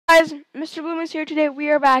guys, Mr. Bloom is here today. We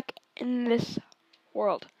are back in this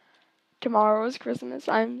world. Tomorrow is Christmas.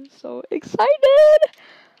 I'm so excited.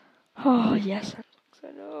 Oh, yes, I'm so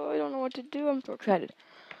excited. Oh, I don't know what to do. I'm so excited.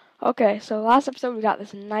 Okay, so last episode we got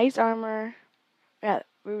this nice armor. Yeah,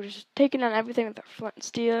 we were just taking on everything with our flint and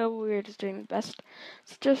steel. We were just doing the best.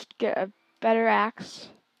 Let's just get a better axe.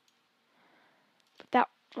 Put that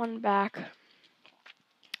one back.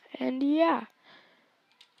 And yeah,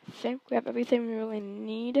 I think we have everything we really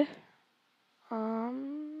need.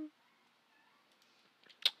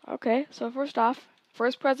 Okay, so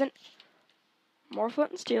first present, more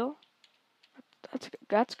flint and steel.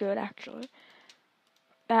 That's good actually.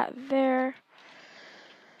 That there,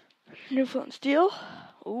 new flint and steel.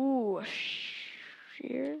 Ooh,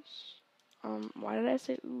 shears. Why did I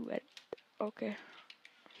say ooh? Okay.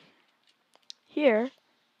 Here,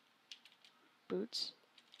 boots.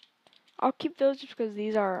 I'll keep those just because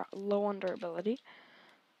these are low on durability.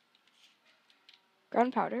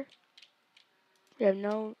 Gunpowder. We have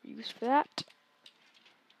no use for that.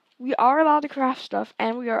 We are allowed to craft stuff,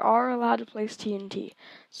 and we are allowed to place TNT.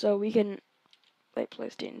 So we can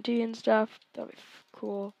place TNT and stuff. That'll be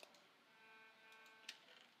cool.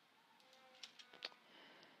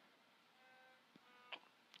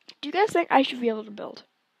 Do you guys think I should be able to build?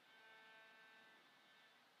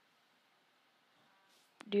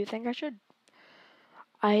 Do you think I should?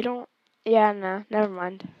 I don't. Yeah, no, never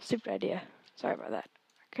mind. Stupid idea. Sorry about that.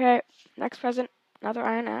 Okay, next present, another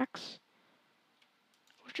iron axe.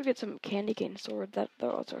 We should get some candy cane sword.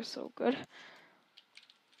 Those are so good.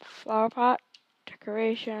 Flower pot,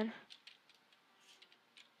 decoration,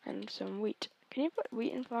 and some wheat. Can you put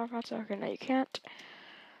wheat in flower pots? Okay, no, you can't.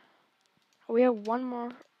 We have one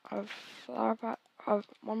more flower pot, so we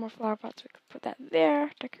can put that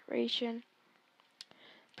there. Decoration.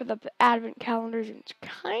 Put up the advent calendars, and it's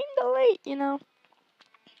kind of late, you know.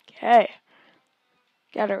 Okay,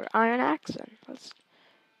 got our iron axe, and let's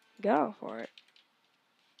go for it.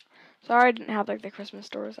 Sorry I didn't have like the Christmas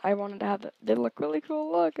stores. I wanted to have they look really cool.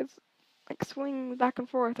 Look, it's like swinging back and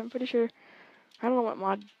forth. I'm pretty sure. I don't know what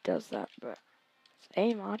mod does that, but it's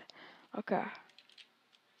a mod. Okay.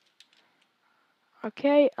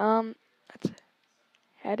 Okay, let's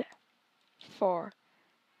head for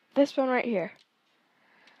this one right here.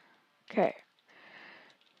 Okay.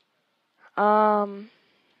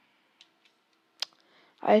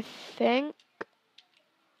 I think,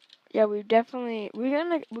 yeah, we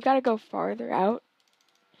gotta go farther out.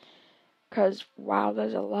 Cause wow,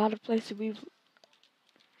 there's a lot of places we've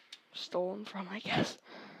stolen from, I guess.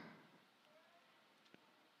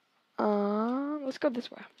 Let's go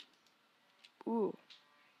this way. Ooh.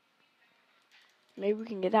 Maybe we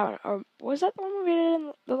can get that one. Or was that the one we did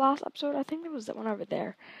in the last episode? I think it was that one over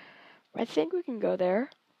there. I think we can go there.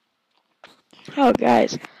 Oh,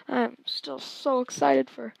 guys, I'm still so excited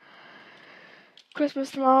for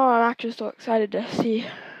Christmas tomorrow. I'm actually so excited to see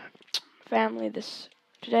family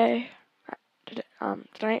tonight.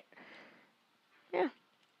 Yeah.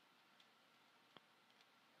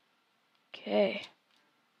 Okay.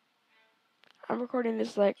 I'm recording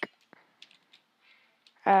this like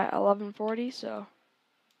at 11:40, so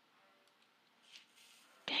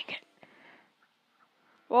dang it.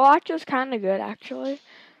 Well, actually, it's kind of good, actually.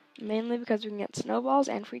 Mainly because we can get snowballs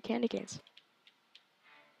and free candy canes.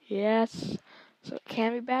 Yes. So it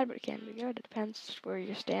can be bad, but it can be good. It depends where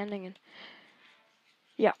you're standing and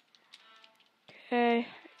yeah. Okay.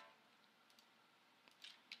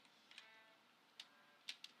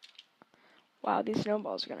 Wow, these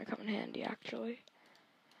snowballs are gonna come in handy actually.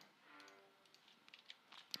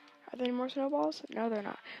 Are there any more snowballs? No, they're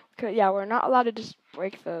not. Okay, yeah, we're not allowed to just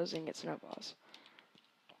break those and get snowballs.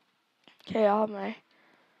 Okay, I'll have my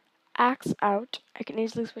axe out. I can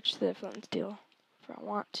easily switch to the flint and steel if I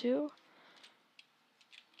want to.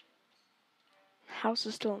 House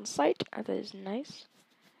is still in sight. That is nice.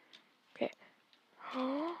 Okay.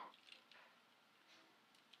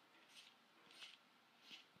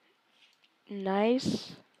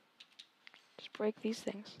 Nice. Just break these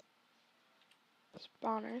things.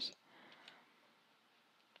 Spawners.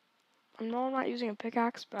 I know I'm not using a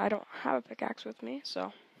pickaxe, but I don't have a pickaxe with me,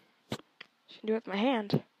 so I can do it with my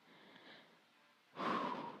hand.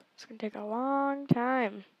 It's gonna take a long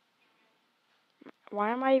time.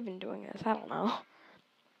 Why am I even doing this? I don't know.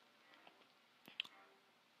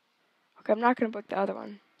 Okay, I'm not gonna break the other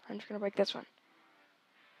one. I'm just gonna break this one.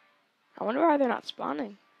 I wonder why they're not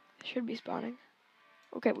spawning. They should be spawning.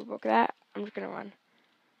 Okay, we broke that. I'm just gonna run.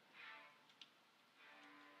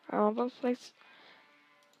 I'll place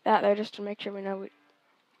that there just to make sure we know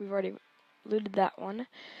we've already looted that one.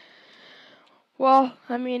 Well,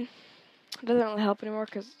 I mean, It doesn't really help anymore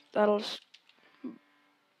because that'll just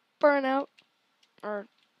burn out. Or,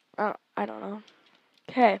 I don't know.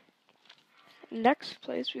 Okay. Next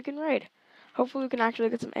place we can raid. Hopefully we can actually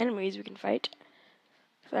get some enemies we can fight.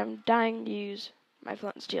 Because I'm dying to use my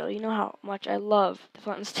flint and steel. You know how much I love the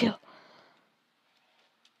flint and steel.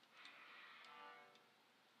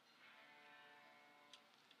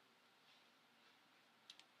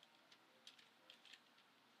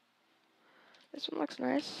 This one looks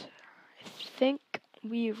nice. I think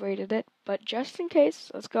we've raided it, but just in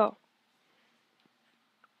case, let's go.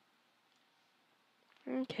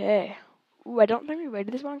 Okay. Ooh, I don't think we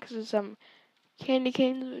raided this one because there's some candy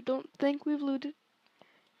canes I don't think we've looted.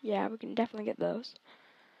 Yeah, we can definitely get those.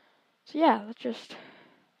 So yeah, let's just...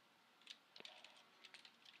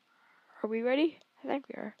 Are we ready? I think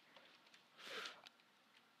we are.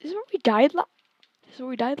 This is where we died This is where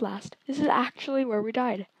we died last. This is actually where we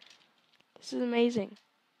died. This is amazing.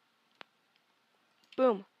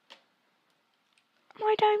 Boom.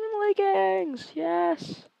 My diamond leggings!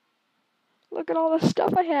 Yes! Look at all the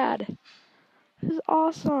stuff I had. This is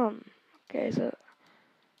awesome. Okay, so...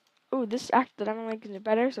 Ooh, the diamond leggings are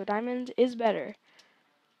better, so diamonds is better.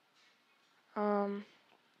 Definitely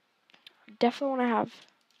want to have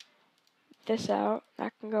this out.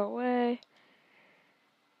 That can go away.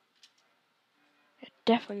 I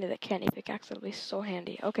definitely need the candy pickaxe. That'll be so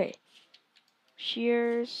handy. Okay.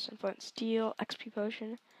 Shears, and flint and steel, XP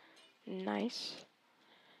potion. Nice.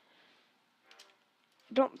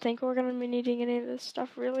 Don't think we're going to be needing any of this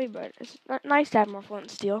stuff really, but it's nice to have more flint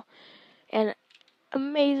and steel. And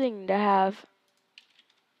amazing to have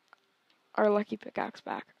our lucky pickaxe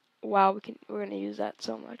back. Wow, we're going to use that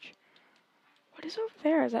so much. What is over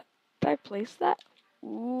there? Did I place that?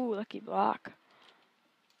 Ooh, lucky block.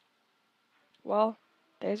 Well,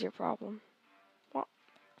 there's your problem. Well,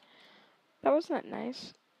 that wasn't that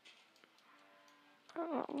nice.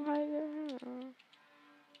 Oh,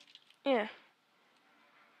 yeah.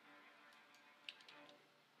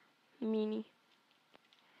 Meanie.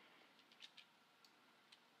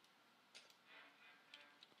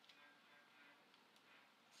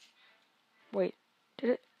 Wait, did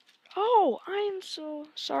it? Oh, I am so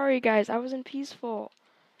sorry, guys. I wasn't peaceful.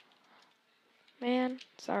 Man,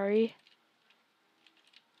 sorry.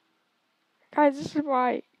 Guys, this is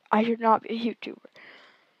why I should not be a YouTuber.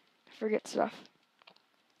 I forget stuff.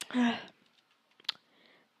 Kind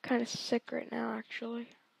of sick right now, actually.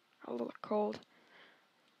 A little cold.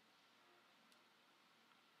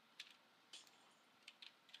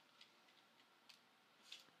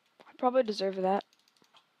 I probably deserve that.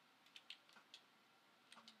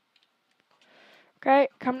 Okay,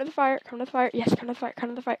 come to the fire, come to the fire. Yes, come to the fire, come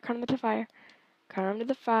to the fire, come to the fire. Come to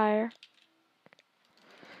the fire.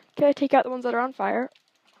 Okay, take out the ones that are on fire.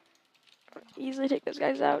 Easily take those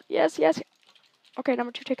guys out. Yes, yes. Okay,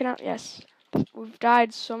 number 2 taken out. Yes. We've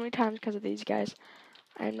died so many times because of these guys.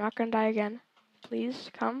 I'm not gonna die again.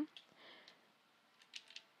 Please, come.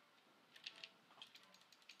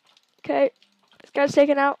 Okay, this guy's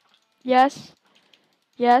taken out. Yes.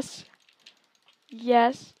 Yes.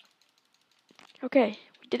 Yes. Okay,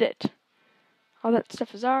 we did it. All that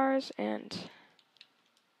stuff is ours, and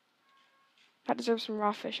that deserves some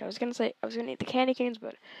raw fish. I was gonna eat the candy canes,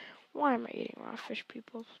 but why am I eating raw fish,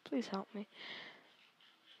 people? Please help me.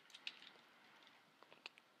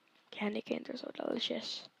 Candy canes are so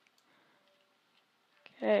delicious.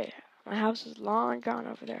 Okay, my house is long gone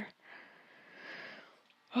over there.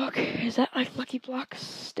 Okay, is that like Lucky Block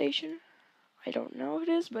Station? I don't know if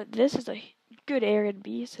it is, but this is a good area to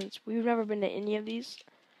be since we've never been to any of these.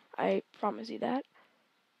 I promise you that.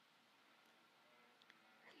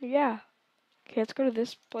 Yeah. Okay, let's go to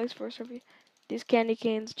this place first. These candy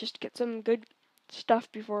canes, just get some good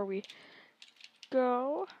stuff before we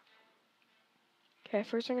go. Okay,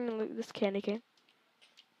 first I'm gonna loot this candy cane.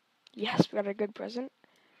 Yes, we got a good present.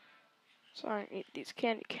 So I'm gonna eat these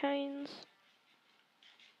candy canes.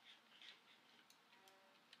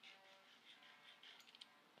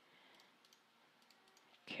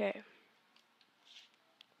 Okay.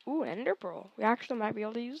 Ooh, Ender Pearl. We actually might be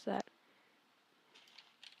able to use that.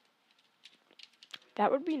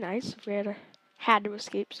 That would be nice if we had to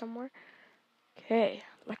escape somewhere. Okay,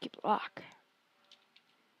 Lucky Block.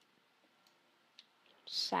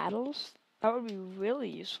 Saddles. That would be really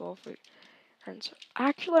useful if we earn so.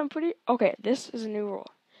 Actually, I'm pretty okay. This is a new rule.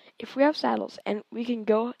 If we have saddles and we can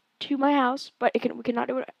go to my house, but we cannot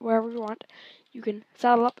do it wherever we want. You can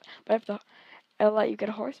saddle up, but it'll let you get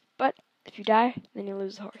a horse. But if you die, then you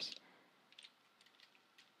lose the horse.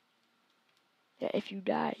 Yeah, if you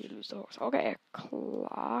die, you lose the horse. Okay, a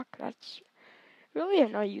clock. That's really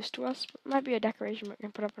have no use to us. It might be a decoration we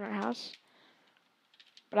can put up in our house.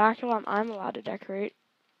 But actually, I'm allowed to decorate.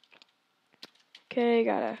 Okay,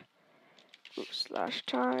 gotta slash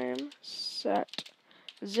time set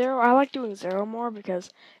 0. I like doing 0 more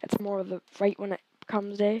because it's more of the right when it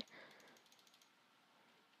comes day.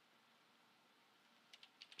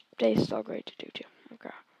 Day's still great to do too. Okay.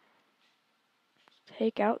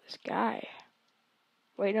 Take out this guy.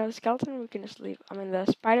 Wait, no, the skeleton we can just leave. I mean, the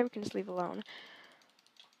spider we can just leave alone.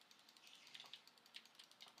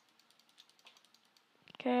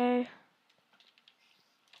 Okay.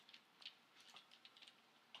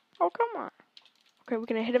 Oh, come on. Okay, we're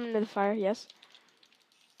gonna hit him into the fire, yes.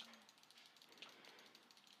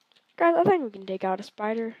 Guys, I think we can take out a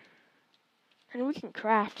spider. And we can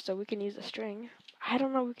craft, so we can use a string. I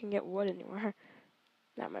don't know if we can get wood anywhere.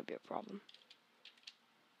 That might be a problem.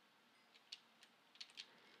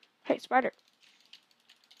 Hey, spider.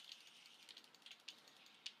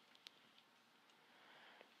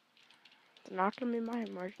 It's not gonna be my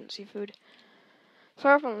emergency food.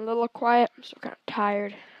 Sorry if I'm a little quiet. I'm still kind of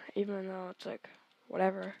tired, even though it's like,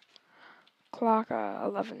 whatever. Clock,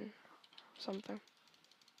 11 something.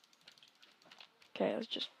 Okay, let's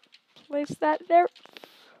just place that there.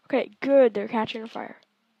 Okay, good. They're catching a fire.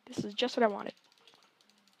 This is just what I wanted.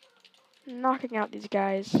 Knocking out these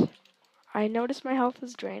guys. I noticed my health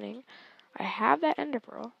is draining. I have that ender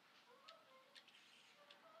pearl.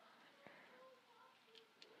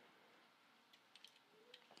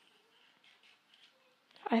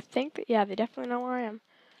 I think that, yeah, they definitely know where I am.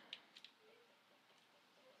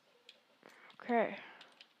 Okay.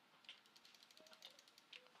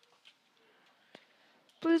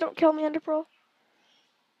 Please don't kill me, ender pearl.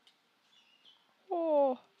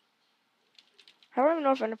 Oh. I don't even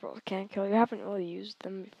know if ender pearls can kill you. I haven't really used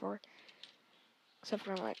them before. Except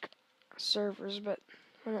for on, like, servers, but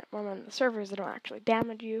when I'm on the servers, they don't actually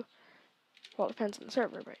damage you. Well, it depends on the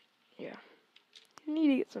server, but yeah. You need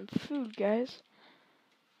to get some food, guys.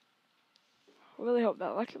 I really hope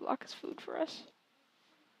that Lucky Block is food for us.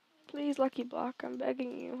 Please, Lucky Block, I'm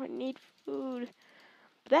begging you. I need food.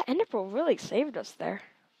 But that ender pearl really saved us there.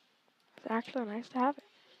 It's actually nice to have it.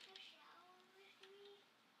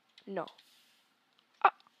 No.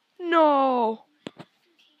 No!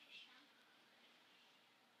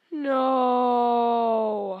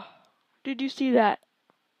 No! Did you see that?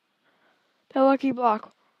 That Lucky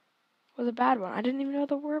Block was a bad one. I didn't even know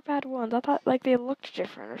there were bad ones. I thought like they looked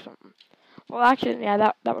different or something. Well, actually, yeah,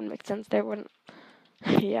 that would make sense. They wouldn't.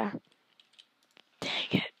 Yeah.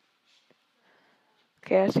 Dang it.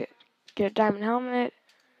 Okay, let's get a diamond helmet.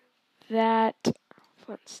 That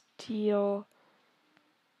flint steel.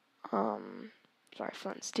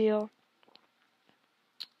 Flint steel.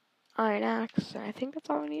 Iron axe. And I think that's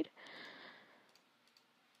all we need.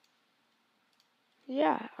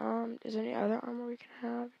 Yeah. Is there any other armor we can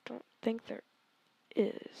have? Don't think there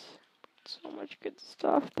is. So much good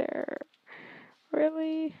stuff there.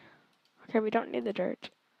 Really? Okay, we don't need the dirt.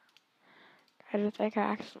 I don't think I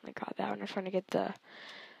accidentally got that when I was trying to get the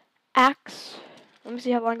axe. Let me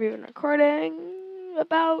see how long we've been recording.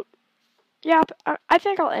 About, yeah, I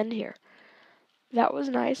think I'll end here. That was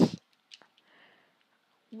nice.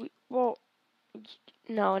 Well,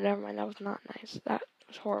 no, never mind. That was not nice. That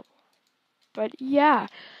was horrible. But yeah,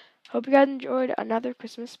 hope you guys enjoyed another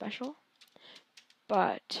Christmas special.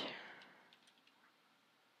 But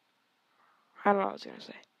I don't know what I was gonna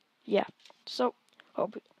say. Yeah. So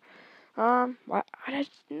hope. What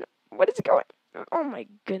is going? Oh my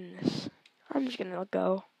goodness. I'm just gonna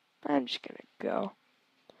go.